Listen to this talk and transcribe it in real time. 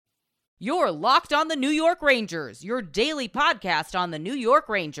You're Locked on the New York Rangers, your daily podcast on the New York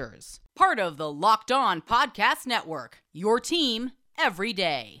Rangers. Part of the Locked On Podcast Network, your team every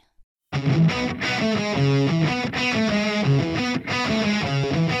day.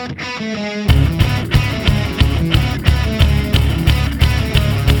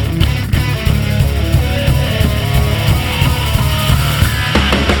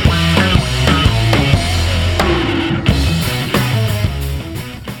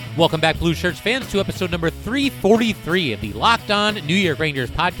 Welcome back, Blue Shirts fans, to episode number 343 of the Locked On New York Rangers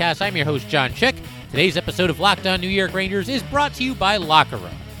podcast. I'm your host, John Chick. Today's episode of Locked On New York Rangers is brought to you by Locker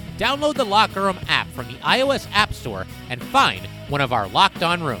Room. Download the Locker Room app from the iOS App Store and find one of our Locked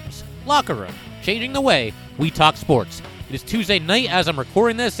On rooms. Locker Room, changing the way we talk sports. It is Tuesday night as I'm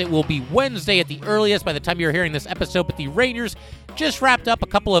recording this. It will be Wednesday at the earliest by the time you're hearing this episode, but the Rangers just wrapped up a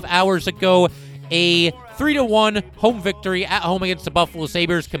couple of hours ago a 3-1 home victory at home against the Buffalo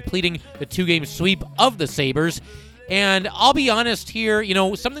Sabres, completing the two-game sweep of the Sabres. And I'll be honest here,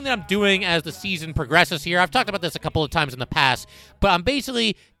 something that I'm doing as the season progresses here, I've talked about this a couple of times in the past, but I'm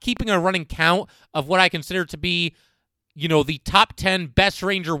basically keeping a running count of what I consider to be the top 10 best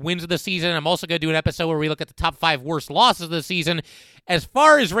Ranger wins of the season. I'm also going to do an episode where we look at the top 5 worst losses of the season. As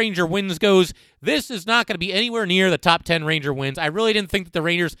far as Ranger wins goes, this is not going to be anywhere near the top 10 Ranger wins. I really didn't think that the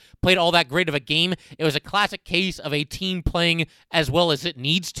Rangers played all that great of a game. It was a classic case of a team playing as well as it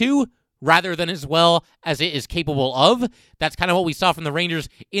needs to, rather than as well as it is capable of. That's kind of what we saw from the Rangers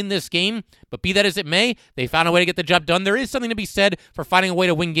in this game. But be that as it may, they found a way to get the job done. There is something to be said for finding a way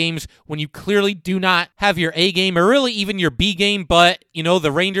to win games when you clearly do not have your A game or really even your B game. But,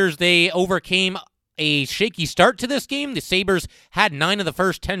 the Rangers, they overcame a shaky start to this game. The Sabres had 9 of the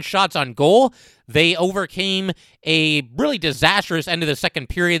first 10 shots on goal. They overcame a really disastrous end of the second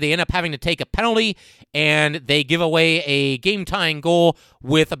period. They end up having to take a penalty, and they give away a game-tying goal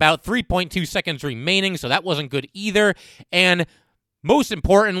with about 3.2 seconds remaining, so that wasn't good either. And most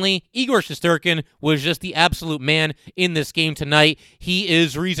importantly, Igor Shesterkin was just the absolute man in this game tonight. He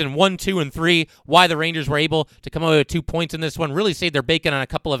is reason 1, 2, and 3 why the Rangers were able to come away with 2 points in this one, really saved their bacon on a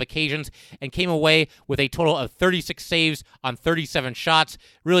couple of occasions, and came away with a total of 36 saves on 37 shots.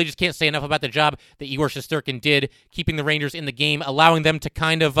 Really just can't say enough about the job that Igor Shesterkin did, keeping the Rangers in the game, allowing them to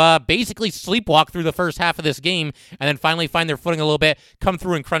kind of basically sleepwalk through the first half of this game, and then finally find their footing a little bit, come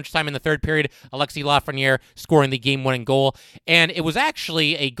through in crunch time in the third period, Alexis Lafreniere scoring the game-winning goal. And it was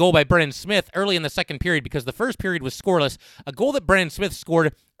actually a goal by Brendan Smith early in the second period, because the first period was scoreless. A goal that Brendan Smith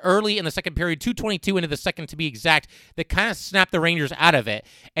scored early in the second period, 2:22 into the second to be exact, that kind of snapped the Rangers out of it.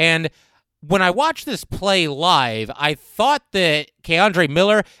 And when I watched this play live, I thought that K'Andre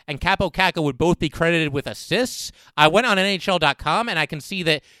Miller and Kaapo Kakko would both be credited with assists. I went on NHL.com, and I can see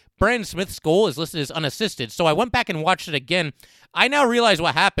that Brendan Smith's goal is listed as unassisted. So I went back and watched it again. I now realize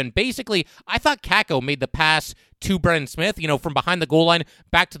what happened. Basically, I thought Kakko made the pass to Brendan Smith, from behind the goal line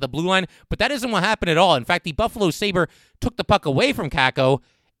back to the blue line, but that isn't what happened at all. In fact, the Buffalo Sabre took the puck away from Kakko,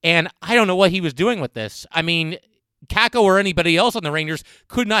 and I don't know what he was doing with this. I mean, Kakko or anybody else on the Rangers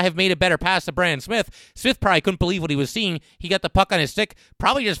could not have made a better pass to Brendan Smith. Smith probably couldn't believe what he was seeing. He got the puck on his stick,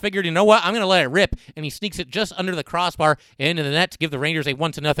 probably just figured, you know what, I'm going to let it rip, and he sneaks it just under the crossbar and into the net to give the Rangers a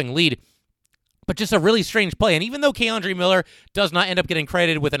 1-0 lead. But just a really strange play. And even though K'Andre Miller does not end up getting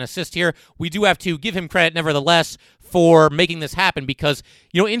credited with an assist here, we do have to give him credit nevertheless for making this happen, because,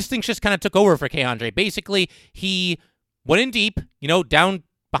 instincts just kind of took over for K'Andre. Basically, he went in deep, down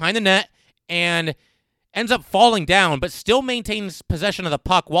behind the net, and ends up falling down, but still maintains possession of the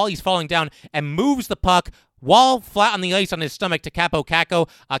puck while he's falling down and moves the puck while flat on the ice on his stomach to Kaapo Kakko.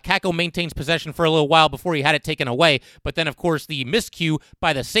 Kakko maintains possession for a little while before he had it taken away, but then, of course, the miscue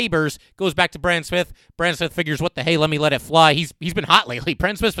by the Sabres goes back to Brendan Smith. Brendan Smith figures, what the hey, let me let it fly. He's been hot lately.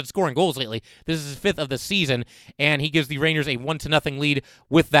 Brendan Smith's been scoring goals lately. This is his 5th of the season, and he gives the Rangers a 1-0 lead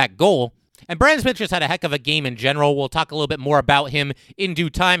with that goal. And Brendan Smith just had a heck of a game in general. We'll talk a little bit more about him in due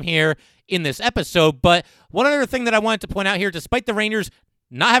time here in this episode. But one other thing that I wanted to point out here, despite the Rangers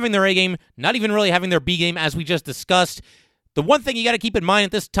not having their A game, not even really having their B game, as we just discussed, the one thing you got to keep in mind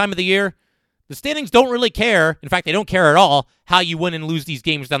at this time of the year, the standings don't really care. In fact, they don't care at all how you win and lose these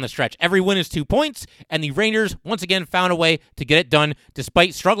games down the stretch. Every win is 2 points, and the Rangers once again found a way to get it done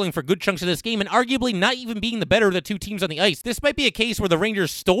despite struggling for good chunks of this game and arguably not even being the better of the two teams on the ice. This might be a case where the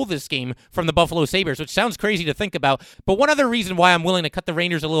Rangers stole this game from the Buffalo Sabres, which sounds crazy to think about. But one other reason why I'm willing to cut the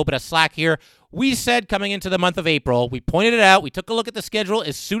Rangers a little bit of slack here, we said coming into the month of April, we pointed it out, we took a look at the schedule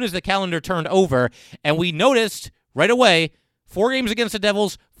as soon as the calendar turned over, and we noticed right away 4 games against the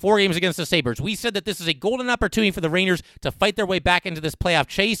Devils, 4 games against the Sabres. We said that this is a golden opportunity for the Rangers to fight their way back into this playoff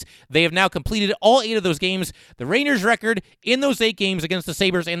chase. They have now completed all 8 of those games. The Rangers' record in those 8 games against the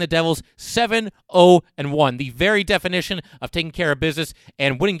Sabres and the Devils, 7-0-1. The very definition of taking care of business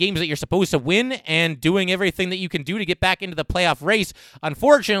and winning games that you're supposed to win and doing everything that you can do to get back into the playoff race.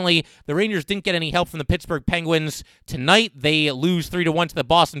 Unfortunately, the Rangers didn't get any help from the Pittsburgh Penguins tonight. They lose 3-1 to the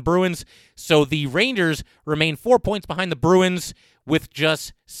Boston Bruins. So the Rangers remain 4 points behind the Bruins with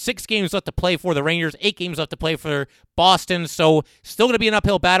just 6 games left to play for the Rangers, 8 games left to play for Boston, so still going to be an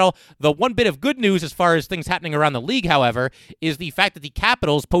uphill battle. The one bit of good news as far as things happening around the league, however, is the fact that the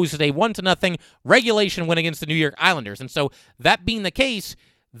Capitals posted a 1-0 regulation win against the New York Islanders, and so that being the case,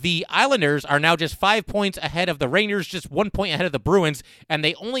 the Islanders are now just 5 points ahead of the Rangers, just 1 point ahead of the Bruins, and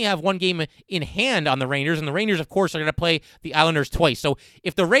they only have 1 game in hand on the Rangers, and the Rangers, of course, are going to play the Islanders twice. So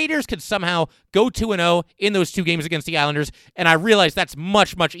if the Raiders could somehow go 2-0 in those 2 games against the Islanders, and I realize that's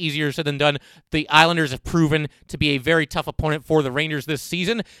much, much easier said than done, the Islanders have proven to be a very tough opponent for the Rangers this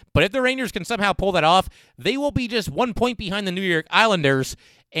season, but if the Rangers can somehow pull that off, they will be just 1 point behind the New York Islanders,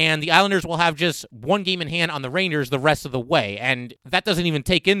 and the Islanders will have just 1 game in hand on the Rangers the rest of the way. And that doesn't even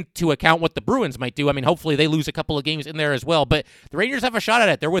take into account what the Bruins might do. I mean, hopefully they lose a couple of games in there as well. But the Rangers have a shot at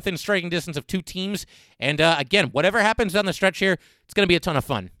it. They're within striking distance of 2 teams. And again, whatever happens down the stretch here, it's going to be a ton of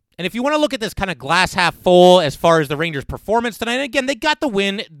fun. And if you want to look at this kind of glass half full as far as the Rangers' performance tonight, and again, they got the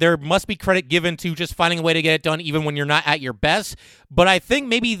win. There must be credit given to just finding a way to get it done even when you're not at your best. But I think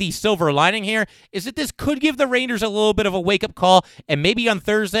maybe the silver lining here is that this could give the Rangers a little bit of a wake-up call, and maybe on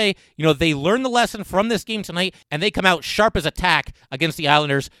Thursday, they learn the lesson from this game tonight, and they come out sharp as a tack against the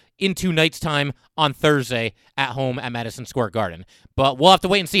Islanders in 2 nights' time on Thursday at home at Madison Square Garden. But we'll have to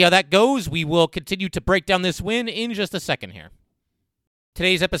wait and see how that goes. We will continue to break down this win in just a second here.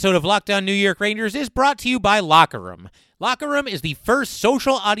 Today's episode of Locked On New York Rangers is brought to you by Locker Room. Locker Room is the first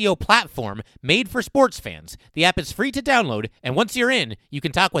social audio platform made for sports fans. The app is free to download, and once you're in, you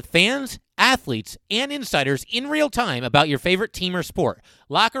can talk with fans, athletes, and insiders in real time about your favorite team or sport.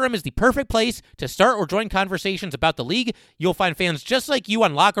 Locker Room is the perfect place to start or join conversations about the league. You'll find fans just like you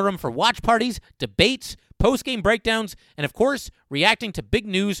on Locker Room for watch parties, debates, post-game breakdowns, and of course, reacting to big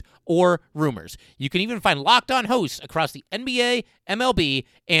news or rumors. You can even find Locked On hosts across the NBA, MLB,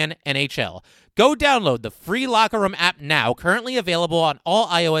 and NHL. Go download the free Locker Room app now, currently available on all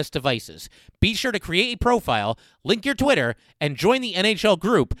iOS devices. Be sure to create a profile, link your Twitter, and join the NHL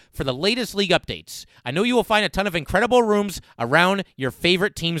group for the latest league updates. I know you will find a ton of incredible rooms around your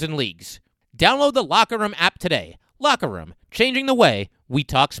favorite teams and leagues. Download the Locker Room app today. Locker Room, changing the way we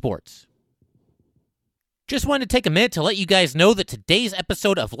talk sports. Just wanted to take a minute to let you guys know that today's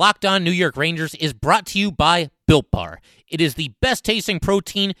episode of Locked On New York Rangers is brought to you by Built Bar. It is the best tasting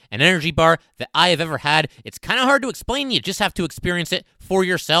protein and energy bar that I have ever had. It's kind of hard to explain. You just have to experience it for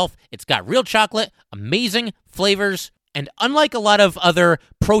yourself. It's got real chocolate, amazing flavors, and unlike a lot of other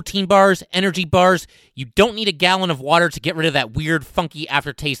protein bars, energy bars, you don't need a gallon of water to get rid of that weird, funky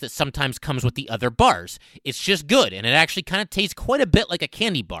aftertaste that sometimes comes with the other bars. It's just good, and it actually kind of tastes quite a bit like a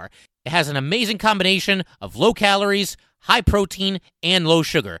candy bar. It has an amazing combination of low calories, high protein, and low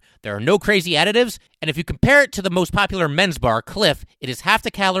sugar. There are no crazy additives, and if you compare it to the most popular men's bar, Cliff, it is half the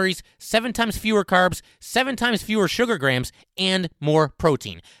calories, 7 times fewer carbs, 7 times fewer sugar grams, and more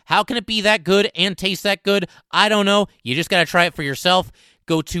protein. How can it be that good and taste that good? I don't know. You just got to try it for yourself.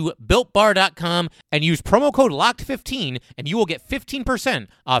 Go to BuiltBar.com and use promo code LOCKED15 and you will get 15%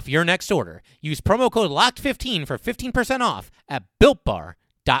 off your next order. Use promo code LOCKED15 for 15% off at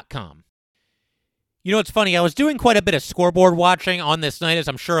BuiltBar.com. You know, it's funny, I was doing quite a bit of scoreboard watching on this night, as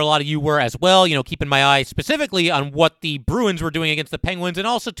I'm sure a lot of you were as well, keeping my eye specifically on what the Bruins were doing against the Penguins, and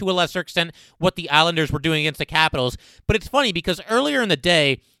also to a lesser extent, what the Islanders were doing against the Capitals. But it's funny, because earlier in the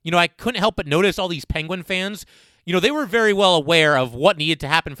day, I couldn't help but notice all these Penguin fans. They were very well aware of what needed to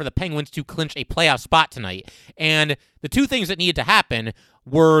happen for the Penguins to clinch a playoff spot tonight. And the 2 things that needed to happen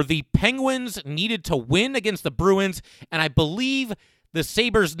were the Penguins needed to win against the Bruins, and I believe the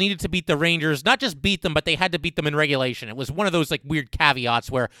Sabres needed to beat the Rangers, not just beat them, but they had to beat them in regulation. It was one of those weird caveats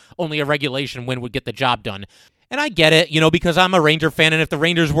where only a regulation win would get the job done. And I get it, because I'm a Ranger fan, and if the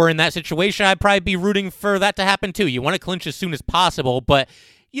Rangers were in that situation, I'd probably be rooting for that to happen too. You want to clinch as soon as possible, but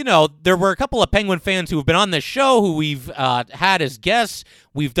there were a couple of Penguin fans who have been on this show who we've had as guests.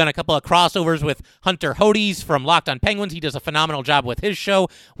 We've done a couple of crossovers with Hunter Hodes from Locked on Penguins. He does a phenomenal job with his show.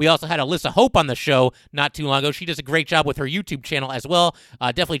 We also had Alyssa Hope on the show not too long ago. She does a great job with her YouTube channel as well.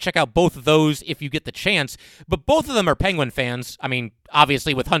 Definitely check out both of those if you get the chance. But both of them are Penguin fans. I mean,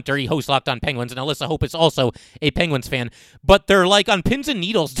 obviously with Hunter, he hosts Locked On Penguins, and Alyssa Hope is also a Penguins fan, but they're like on pins and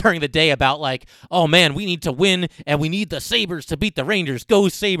needles during the day about like, oh man, we need to win, and we need the Sabres to beat the Rangers. Go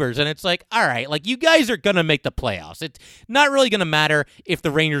Sabres. And it's like, all right, like you guys are going to make the playoffs. It's not really going to matter if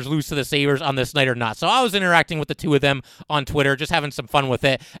the Rangers lose to the Sabres on this night or not. So I was interacting with the two of them on Twitter, just having some fun with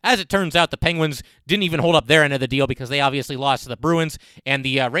it. As it turns out, the Penguins didn't even hold up their end of the deal because they obviously lost to the Bruins, and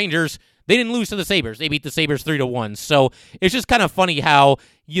the Rangers, they didn't lose to the Sabres. They beat the Sabres 3-1. So it's just kind of funny how,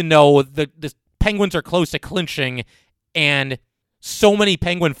 the Penguins are close to clinching, and so many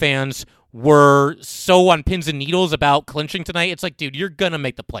Penguin fans were so on pins and needles about clinching tonight. It's like, dude, you're going to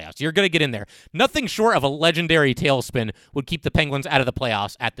make the playoffs. You're going to get in there. Nothing short of a legendary tailspin would keep the Penguins out of the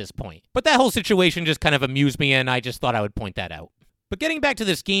playoffs at this point. But that whole situation just kind of amused me, and I just thought I would point that out. But getting back to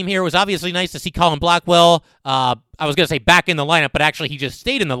this game here, it was obviously nice to see Colin Blackwell. I was going to say back in the lineup, but actually he just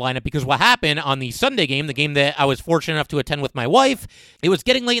stayed in the lineup because what happened on the Sunday game, the game that I was fortunate enough to attend with my wife, it was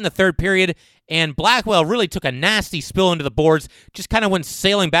getting late in the third period, and Blackwell really took a nasty spill into the boards, just kind of went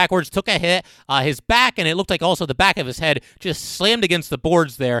sailing backwards, took a hit. His back, and it looked like also the back of his head, just slammed against the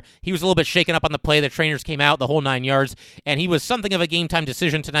boards there. He was a little bit shaken up on the play. The trainers came out the whole 9 yards, and he was something of a game-time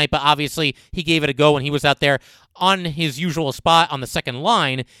decision tonight, but obviously he gave it a go, and he was out there on his usual spot on the second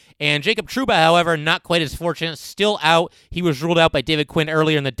line. And Jacob Trouba, however, not quite as fortunate, still out. He was ruled out by David Quinn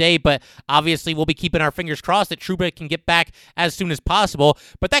earlier in the day, but obviously we'll be keeping our fingers crossed that Trouba can get back as soon as possible.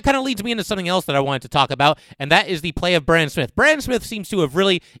 But that kind of leads me into something else that I wanted to talk about, and that is the play of Brandon Smith. Brandon Smith seems to have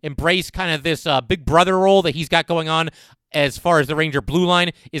really embraced kind of this big brother role that he's got going on as far as the Ranger blue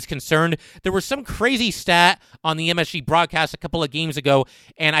line is concerned. There was some crazy stat on the MSG broadcast a couple of games ago,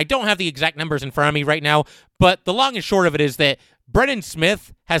 and I don't have the exact numbers in front of me right now, but the long and short of it is that Brendan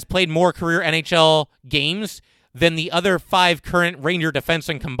Smith has played more career NHL games than the other 5 current Ranger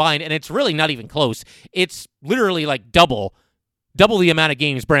defensemen combined, and it's really not even close. It's literally like double the amount of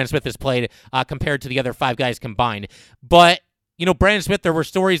games Brandon Smith has played compared to the other 5 guys combined. But Brandon Smith, there were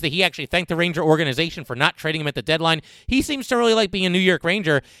stories that he actually thanked the Ranger organization for not trading him at the deadline. He seems to really like being a New York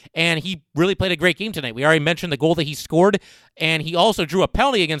Ranger, and he really played a great game tonight. We already mentioned the goal that he scored, and he also drew a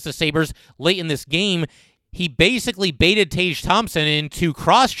penalty against the Sabres late in this game. He basically baited Tage Thompson into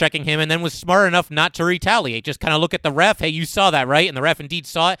cross-checking him and then was smart enough not to retaliate. Just kind of look at the ref. Hey, you saw that, right? And the ref indeed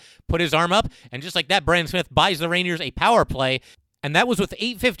saw it, put his arm up, and just like that, Brandon Smith buys the Rangers a power play. And that was with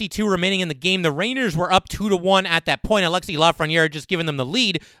 8:52 remaining in the game. The Rangers were up 2-1 at that point. Alexis Lafreniere had just given them the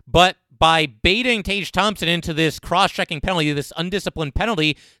lead, but by baiting Tage Thompson into this cross-checking penalty, this undisciplined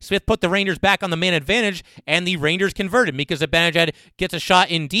penalty, Smith put the Rangers back on the man advantage, and the Rangers converted. Mika Zibanejad gets a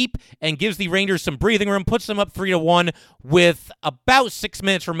shot in deep and gives the Rangers some breathing room, puts them up 3-1 with about 6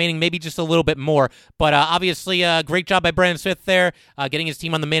 minutes remaining, maybe just a little bit more. But obviously, great job by Brandon Smith there, getting his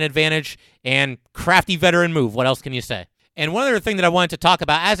team on the man advantage, and crafty veteran move. What else can you say? And one other thing that I wanted to talk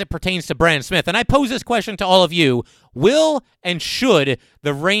about as it pertains to Brandon Smith, and I pose this question to all of you, will and should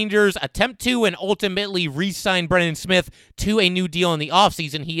the Rangers attempt to and ultimately re-sign Brandon Smith to a new deal in the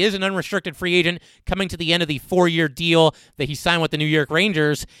offseason? He is an unrestricted free agent coming to the end of the 4-year deal that he signed with the New York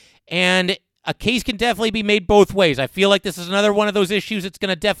Rangers, and a case can definitely be made both ways. I feel like this is another one of those issues that's going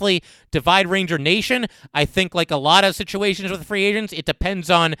to definitely divide Ranger Nation. I think like a lot of situations with free agents, it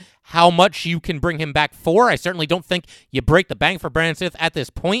depends on how much you can bring him back for. I certainly don't think you break the bank for Brandon Smith at this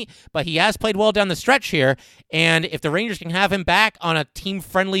point, but he has played well down the stretch here, and if the Rangers can have him back on a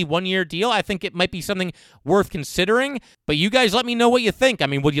team-friendly 1-year deal, I think it might be something worth considering. But you guys let me know what you think. I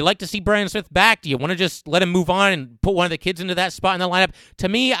mean, would you like to see Brandon Smith back? Do you want to just let him move on and put one of the kids into that spot in the lineup? To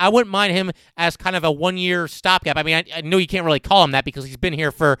me, I wouldn't mind him as kind of a 1-year stopgap. I mean, I know you can't really call him that because he's been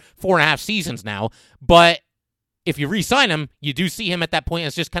here for 4.5 seasons now, but if you re-sign him, you do see him at that point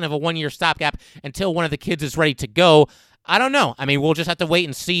as just kind of a 1-year stopgap until one of the kids is ready to go. I don't know. I mean, we'll just have to wait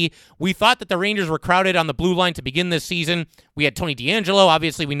and see. We thought that the Rangers were crowded on the blue line to begin this season. We had Tony DeAngelo.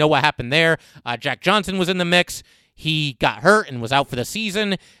 Obviously, we know what happened there. Jack Johnson was in the mix. He got hurt and was out for the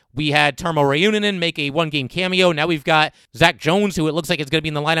season. We had Tarmo Reunanen make a 1-game cameo. Now we've got Zach Jones, who it looks like is going to be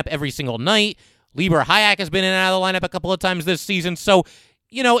in the lineup every single night. Lieber Hayek has been in and out of the lineup a couple of times this season. So,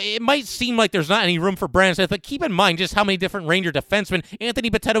 it might seem like there's not any room for Brandon Smith, but keep in mind just how many different Ranger defensemen. Anthony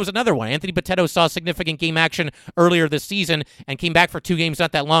Bitetto is another one. Anthony Bitetto saw significant game action earlier this season and came back for 2 games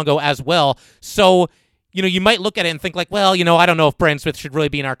not that long ago as well. So, you might look at it and think like, well, I don't know if Brandon Smith should really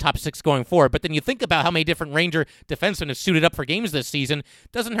be in our top 6 going forward. But then you think about how many different Ranger defensemen have suited up for games this season.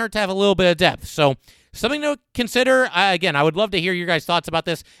 Doesn't hurt to have a little bit of depth. So something to consider. Again, I would love to hear your guys' thoughts about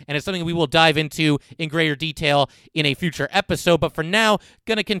this, and it's something we will dive into in greater detail in a future episode. But for now,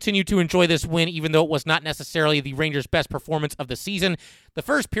 going to continue to enjoy this win, even though it was not necessarily the Rangers' best performance of the season. The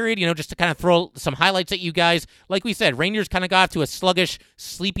first period, just to kind of throw some highlights at you guys, like we said, Rangers kind of got off to a sluggish,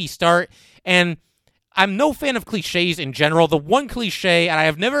 sleepy start, and I'm no fan of cliches in general. The one cliche, and I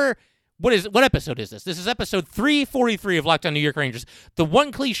have never... What episode is this? This is episode 343 of Locked On New York Rangers. The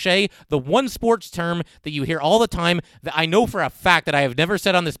one cliche, the one sports term that you hear all the time that I know for a fact that I have never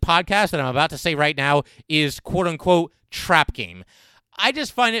said on this podcast that I'm about to say right now is quote-unquote trap game. I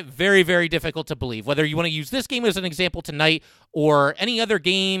just find it very, very difficult to believe. Whether you want to use this game as an example tonight or any other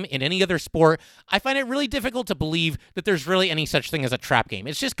game in any other sport, I find it really difficult to believe that there's really any such thing as a trap game.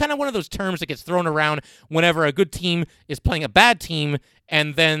 It's just kind of one of those terms that gets thrown around whenever a good team is playing a bad team,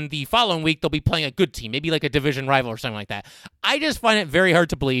 and then the following week they'll be playing a good team, maybe like a division rival or something like that. I just find it very hard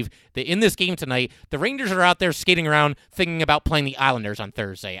to believe that in this game tonight, the Rangers are out there skating around thinking about playing the Islanders on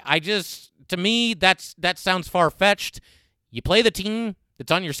Thursday. To me, that sounds far-fetched. You play the team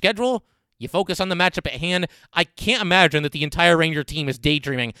that's on your schedule. You focus on the matchup at hand. I can't imagine that the entire Ranger team is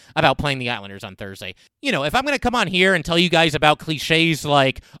daydreaming about playing the Islanders on Thursday. If I'm going to come on here and tell you guys about cliches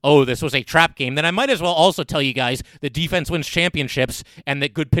like, oh, this was a trap game, then I might as well also tell you guys that defense wins championships and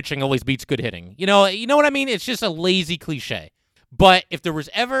that good pitching always beats good hitting. You know what I mean? It's just a lazy cliche. But if there was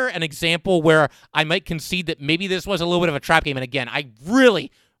ever an example where I might concede that maybe this was a little bit of a trap game, and again, I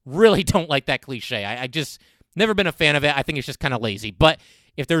really, really don't like that cliche. I just... never been a fan of it. I think it's just kind of lazy. But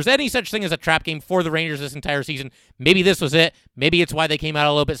if there's any such thing as a trap game for the Rangers this entire season, maybe this was it. Maybe it's why they came out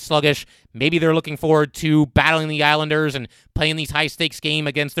a little bit sluggish. Maybe they're looking forward to battling the Islanders and playing these high-stakes game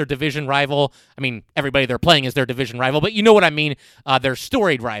against their division rival. I mean, everybody they're playing is their division rival, but you know what I mean. Their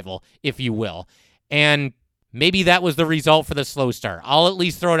storied rival, if you will. And maybe that was the result for the slow start. I'll at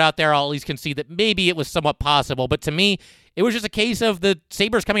least throw it out there. I'll at least concede that maybe it was somewhat possible. But to me, it was just a case of the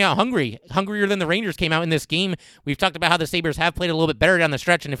Sabres coming out hungrier than the Rangers came out in this game. We've talked about how the Sabres have played a little bit better down the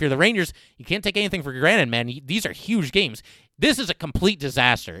stretch, and if you're the Rangers, you can't take anything for granted, man. These are huge games. This is a complete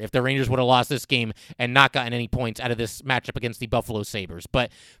disaster if the Rangers would have lost this game and not gotten any points out of this matchup against the Buffalo Sabres.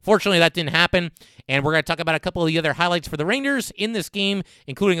 But fortunately, that didn't happen, and we're going to talk about a couple of the other highlights for the Rangers in this game,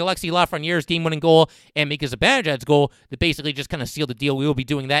 including Alexis Lafreniere's game-winning goal and Mika Zibanejad's goal that basically just kind of sealed the deal. We will be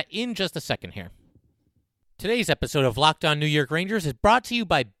doing that in just a second here. Today's episode of Locked On New York Rangers is brought to you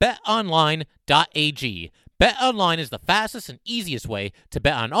by BetOnline.ag. BetOnline is the fastest and easiest way to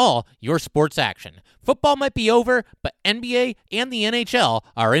bet on all your sports action. Football might be over, but NBA and the NHL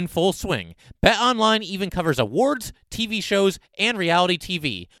are in full swing. BetOnline even covers awards, TV shows, and reality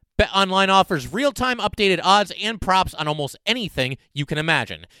TV. BetOnline offers real-time updated odds and props on almost anything you can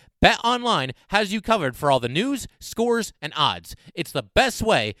imagine. BetOnline has you covered for all the news, scores, and odds. It's the best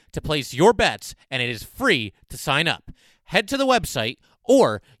way to place your bets, and it is free to sign up. Head to the website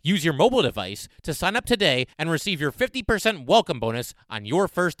or use your mobile device to sign up today and receive your 50% welcome bonus on your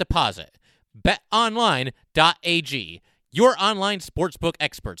first deposit. BetOnline.ag, your online sportsbook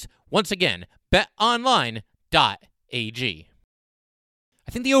experts. Once again, BetOnline.ag.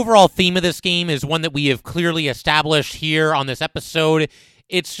 I think the overall theme of this game is one that we have clearly established here on this episode.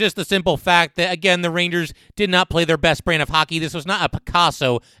 It's just the simple fact that, again, the Rangers did not play their best brand of hockey. This was not a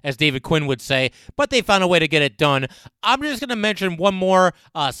Picasso, as David Quinn would say, but they found a way to get it done. I'm just going to mention one more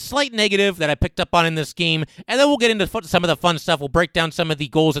slight negative that I picked up on in this game, and then we'll get into some of the fun stuff. We'll break down some of the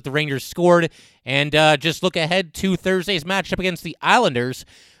goals that the Rangers scored and just look ahead to Thursday's matchup against the Islanders.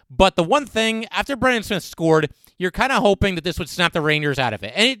 But the one thing, after Brandon Smith scored, you're kind of hoping that this would snap the Rangers out of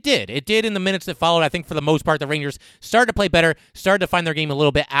it. And it did. It did in the minutes that followed. I think for the most part, the Rangers started to play better, started to find their game a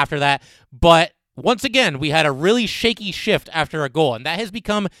little bit after that. But once again, we had a really shaky shift after a goal. And that has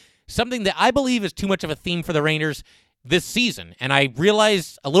become something that I believe is too much of a theme for the Rangers this season. And I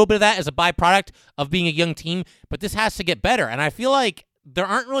realize a little bit of that is a byproduct of being a young team. But this has to get better. And I feel like there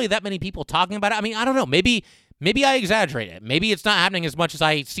aren't really that many people talking about it. I mean, I don't know. Maybe I exaggerate it. Maybe it's not happening as much as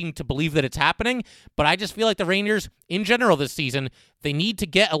I seem to believe that it's happening, but I just feel like the Rangers, in general this season, they need to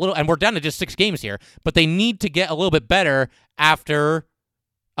get a little, and we're down to just 6 games here, but they need to get a little bit better after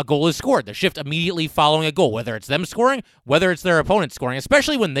a goal is scored. The shift immediately following a goal, whether it's them scoring, whether it's their opponent scoring,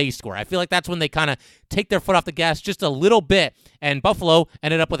 especially when they score. I feel like that's when they kind of take their foot off the gas just a little bit, and Buffalo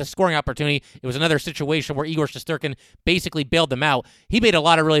ended up with a scoring opportunity. It was another situation where Igor Shesterkin basically bailed them out. He made a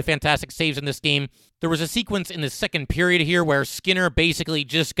lot of really fantastic saves in this game. There was a sequence in the second period here where Skinner basically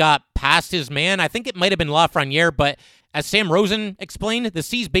just got past his man. I think it might have been Lafreniere, but as Sam Rosen explained, the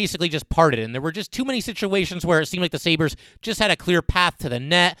seas basically just parted, and there were just too many situations where it seemed like the Sabres just had a clear path to the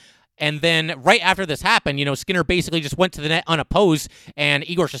net. And then right after this happened, Skinner basically just went to the net unopposed, and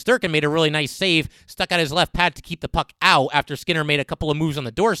Igor Shesterkin made a really nice save, stuck out his left pad to keep the puck out after Skinner made a couple of moves on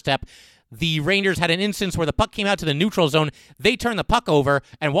the doorstep. The Rangers had an instance where the puck came out to the neutral zone. They turned the puck over,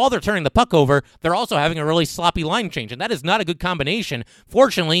 and while they're turning the puck over, they're also having a really sloppy line change, and that is not a good combination.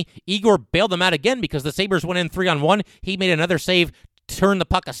 Fortunately, Igor bailed them out again because the Sabres went in 3-on-1. He made another save, turned the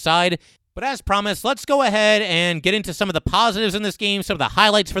puck aside. But as promised, let's go ahead and get into some of the positives in this game, some of the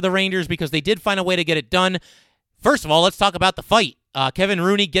highlights for the Rangers, because they did find a way to get it done. First of all, let's talk about the fight. Kevin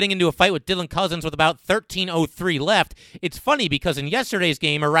Rooney getting into a fight with Dylan Cozens with about 13:03 left. It's funny because in yesterday's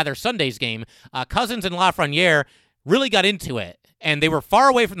game, or rather Sunday's game, Cozens and Lafreniere really got into it. And they were far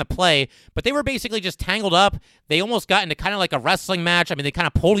away from the play, but they were basically just tangled up. They almost got into kind of like a wrestling match. I mean, they kind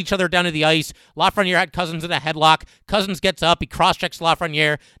of pulled each other down to the ice. Lafreniere had Cozens in a headlock. Cozens gets up. He cross-checks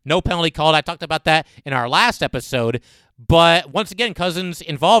Lafreniere. No penalty called. I talked about that in our last episode. But once again, Cozens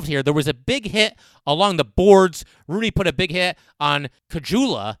involved here. There was a big hit along the boards. Rooney put a big hit on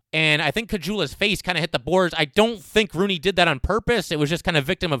Caggiula, and I think Caggiula's face kind of hit the boards. I don't think Rooney did that on purpose. It was just kind of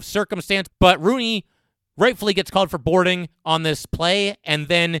victim of circumstance. But Rooney rightfully gets called for boarding on this play, and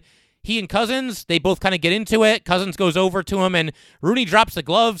then he and Cozens, they both kind of get into it. Cozens goes over to him, and Rooney drops the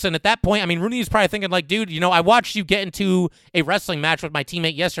gloves, and at that point, I mean, Rooney's probably thinking like, dude, I watched you get into a wrestling match with my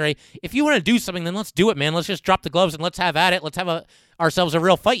teammate yesterday. If you want to do something, then let's do it, man. Let's just drop the gloves, and let's have at it. Let's have ourselves a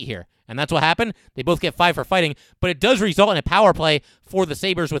real fight here. And that's what happened. They both get 5 for fighting, but it does result in a power play for the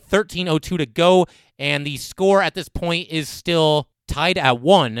Sabres with 13:02 to go, and the score at this point is still tied at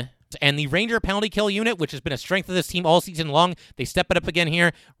 1. And the Ranger penalty kill unit, which has been a strength of this team all season long, they step it up again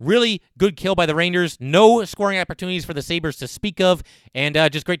here. Really good kill by the Rangers. No scoring opportunities for the Sabres to speak of, and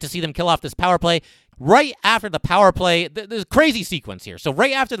just great to see them kill off this power play. Right after the power play, there's a crazy sequence here. So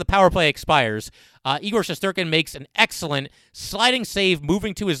right after the power play expires, Igor Shesterkin makes an excellent sliding save,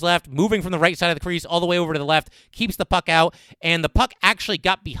 moving to his left, moving from the right side of the crease all the way over to the left, keeps the puck out, and the puck actually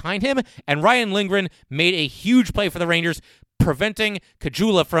got behind him, and Ryan Lindgren made a huge play for the Rangers, preventing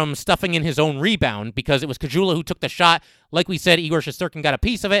Caggiula from stuffing in his own rebound, because it was Caggiula who took the shot. Like we said, Igor Shesterkin got a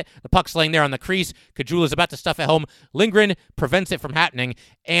piece of it. The puck's laying there on the crease. Caggiula's about to stuff it home. Lindgren prevents it from happening.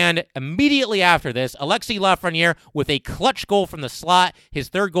 And immediately after this, Alexis Lafreniere with a clutch goal from the slot, his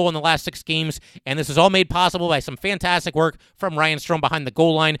third goal in the last 6 games. And this is all made possible by some fantastic work from Ryan Strome behind the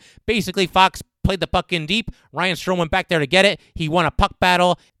goal line. Basically, Fox played the puck in deep. Ryan Strome went back there to get it. He won a puck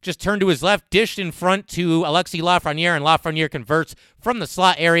battle, just turned to his left, dished in front to Alexis Lafreniere, and Lafreniere converts from the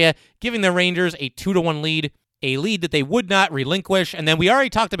slot area, giving the Rangers a 2-1 lead, a lead that they would not relinquish. And then we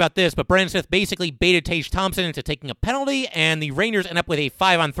already talked about this, but Brendan Smith basically baited Tage Thompson into taking a penalty, and the Rangers end up with a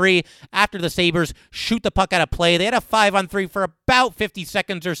 5-on-3 after the Sabres shoot the puck out of play. They had a 5-on-3 for about 50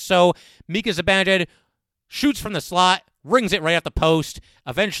 seconds or so. Mika Zibanejad shoots from the slot, rings it right at the post.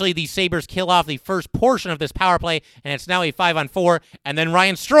 Eventually, the Sabres kill off the first portion of this power play, and it's now a 5-on-4, and then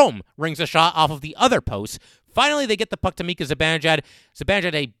Ryan Strome rings a shot off of the other post. Finally, they get the puck to Mika Zibanejad.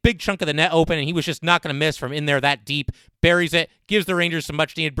 Zibanejad, a big chunk of the net open, and he was just not going to miss from in there that deep. Buries it, gives the Rangers some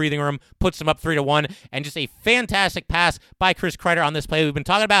much-needed breathing room, puts them up 3-1, and just a fantastic pass by Chris Kreider on this play. We've been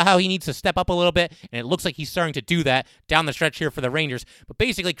talking about how he needs to step up a little bit, and it looks like he's starting to do that down the stretch here for the Rangers. But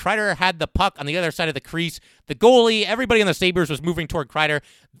basically, Kreider had the puck on the other side of the crease. The goalie, everybody on the Sabres was moving toward Kreider.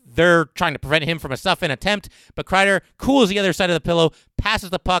 They're trying to prevent him from a stuff-in attempt, but Kreider cools the other side of the pillow,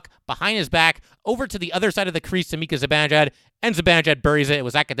 passes the puck behind his back over to the other side of the crease to Mika Zibanejad, and Zibanejad buries it. It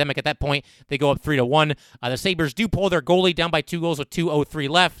was academic at that point. They go up 3-1. The Sabres do pull their goalie down by 2 goals with 2:03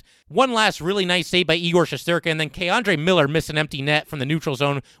 left. One last really nice save by Igor Shesterkin, and then K'Andre Miller missed an empty net from the neutral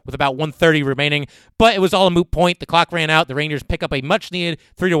zone with about 1:30 remaining, but it was all a moot point. The clock ran out. The Rangers pick up a much-needed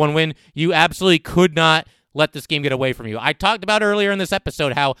 3-1 win. You absolutely could not let this game get away from you. I talked about earlier in this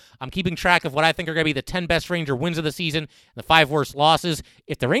episode how I'm keeping track of what I think are going to be the 10 best Ranger wins of the season and the 5 worst losses.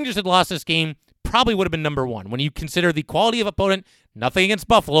 If the Rangers had lost this game, probably would have been number 1. When you consider the quality of opponent, nothing against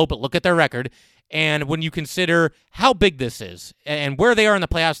Buffalo, but look at their record, and when you consider how big this is and where they are in the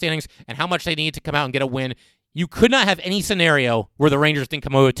playoff standings and how much they need to come out and get a win, you could not have any scenario where the Rangers didn't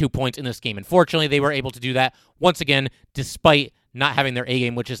come away with 2 points in this game. Unfortunately, they were able to do that once again, despite not having their A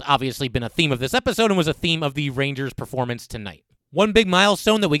game, which has obviously been a theme of this episode and was a theme of the Rangers' performance tonight. One big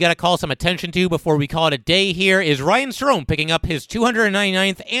milestone that we got to call some attention to before we call it a day here is Ryan Strome picking up his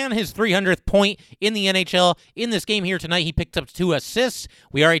 299th and his 300th point in the NHL. In this game here tonight, he picked up 2 assists.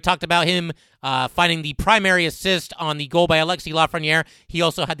 We already talked about him finding the primary assist on the goal by Alexis Lafreniere. He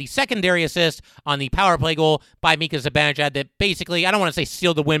also had the secondary assist on the power play goal by Mika Zibanejad that basically, I don't want to say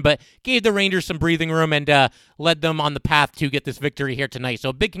sealed the win, but gave the Rangers some breathing room and led them on the path to get this victory here tonight.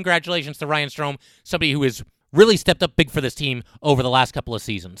 So big congratulations to Ryan Strome, somebody who is really stepped up big for this team over the last couple of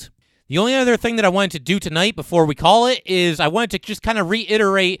seasons. The only other thing that I wanted to do tonight before we call it is I wanted to just kind of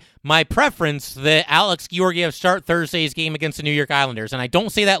reiterate my preference that Alex Georgiev start Thursday's game against the New York Islanders. And I don't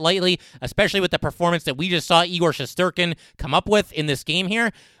say that lightly, especially with the performance that we just saw Igor Shesterkin come up with in this game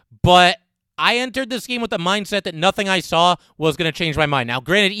here. But I entered this game with the mindset that nothing I saw was going to change my mind. Now,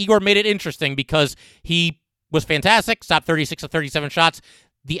 granted, Igor made it interesting because he was fantastic, stopped 36 of 37 shots.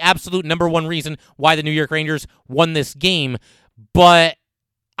 The absolute number one reason why the New York Rangers won this game. But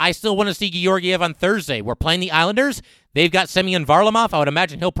I still want to see Georgiev on Thursday. We're playing the Islanders. They've got Semyon Varlamov. I would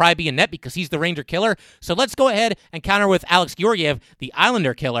imagine he'll probably be in net because he's the Ranger killer. So let's go ahead and counter with Alex Georgiev, the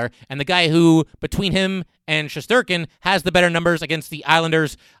Islander killer, and the guy who, between him and Shesterkin, has the better numbers against the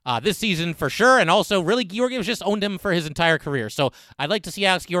Islanders this season for sure. And also, really, Georgiev's just owned him for his entire career. So I'd like to see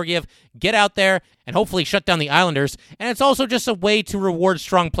Alex Georgiev get out there and hopefully shut down the Islanders. And it's also just a way to reward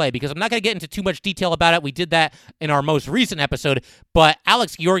strong play because I'm not going to get into too much detail about it. We did that in our most recent episode. But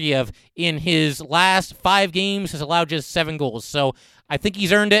Alex Georgiev, in his last 5 games, has allowed just 7 goals. So I think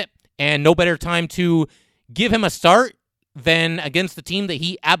he's earned it, and no better time to give him a start than against the team that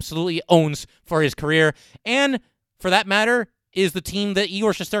he absolutely owns for his career. And for that matter, is the team that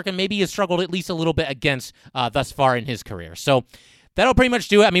Igor Shesterkin maybe has struggled at least a little bit against thus far in his career. So that'll pretty much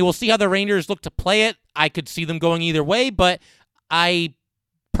do it. I mean, we'll see how the Rangers look to play it. I could see them going either way, but I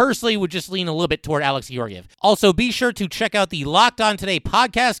personally would just lean a little bit toward Alex Georgiev. Also, be sure to check out the Locked On Today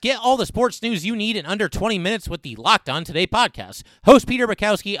podcast. Get all the sports news you need in under 20 minutes with the Locked On Today podcast. Host Peter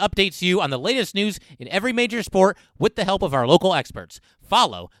Bukowski updates you on the latest news in every major sport with the help of our local experts.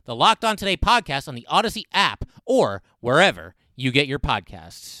 Follow the Locked On Today podcast on the Odyssey app or wherever you get your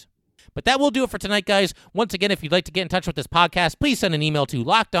podcasts. But that will do it for tonight, guys. Once again, if you'd like to get in touch with this podcast, please send an email to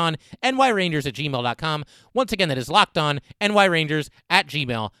lockedonnyrangers@gmail.com. Once again, that is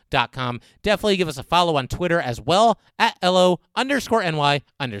lockedonnyrangers@gmail.com. Definitely give us a follow on Twitter as well, at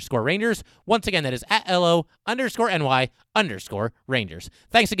 @LO_NY_Rangers. Once again, that is at @LO_NY_Rangers.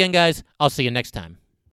 Thanks again, guys. I'll see you next time.